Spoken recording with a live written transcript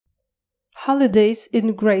Holidays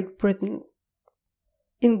in Great Britain.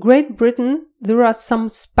 In Great Britain, there are some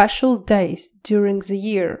special days during the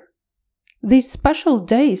year. These special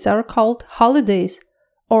days are called holidays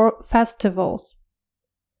or festivals.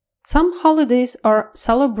 Some holidays are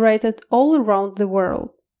celebrated all around the world.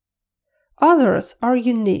 Others are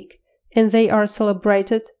unique and they are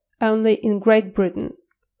celebrated only in Great Britain.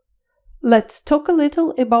 Let's talk a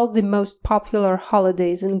little about the most popular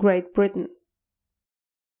holidays in Great Britain.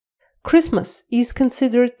 Christmas is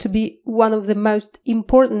considered to be one of the most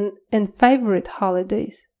important and favorite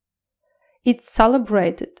holidays. It's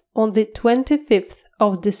celebrated on the 25th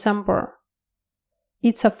of December.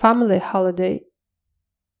 It's a family holiday.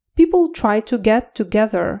 People try to get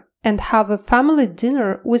together and have a family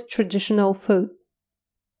dinner with traditional food.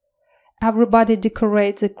 Everybody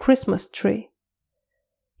decorates a Christmas tree.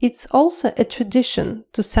 It's also a tradition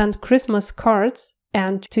to send Christmas cards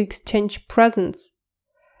and to exchange presents.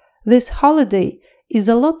 This holiday is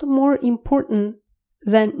a lot more important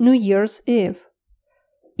than New Year's Eve.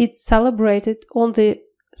 It's celebrated on the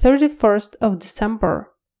 31st of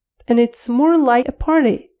December, and it's more like a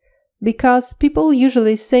party because people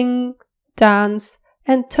usually sing, dance,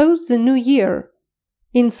 and toast the new year.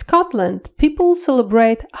 In Scotland, people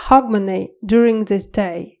celebrate Hogmanay during this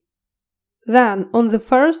day. Then, on the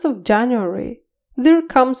 1st of January, there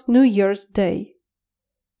comes New Year's Day.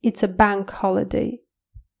 It's a bank holiday.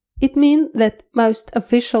 It means that most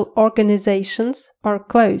official organizations are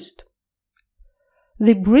closed.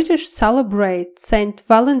 The British celebrate St.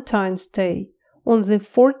 Valentine's Day on the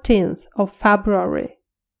 14th of February.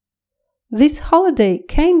 This holiday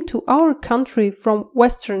came to our country from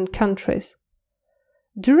Western countries.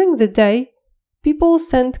 During the day, people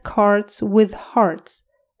send cards with hearts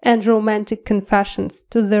and romantic confessions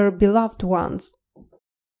to their beloved ones.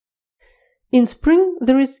 In spring,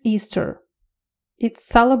 there is Easter. It's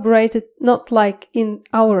celebrated not like in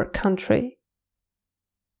our country,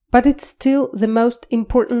 but it's still the most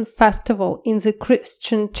important festival in the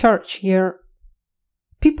Christian church year.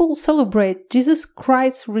 People celebrate Jesus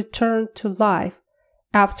Christ's return to life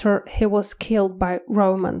after he was killed by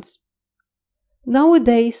Romans.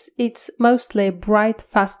 Nowadays, it's mostly a bright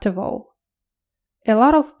festival. A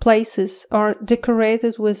lot of places are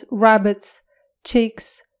decorated with rabbits,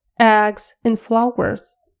 chicks, eggs, and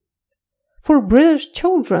flowers. For British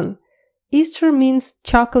children, Easter means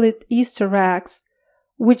chocolate Easter eggs,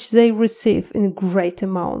 which they receive in great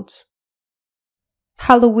amounts.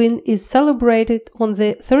 Halloween is celebrated on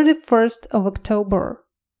the 31st of October.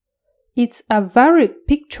 It's a very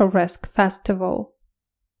picturesque festival.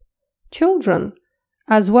 Children,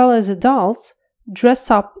 as well as adults, dress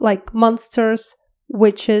up like monsters,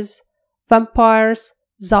 witches, vampires,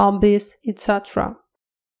 zombies, etc.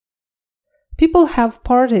 People have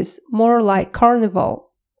parties more like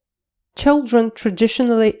carnival. Children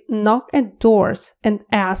traditionally knock at doors and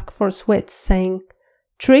ask for sweets, saying,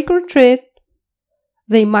 "Trick or treat."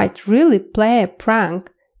 They might really play a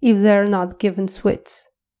prank if they're not given sweets.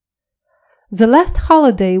 The last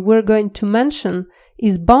holiday we're going to mention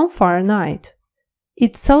is Bonfire Night.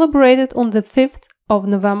 It's celebrated on the 5th of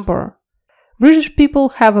November. British people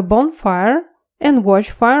have a bonfire and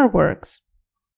watch fireworks.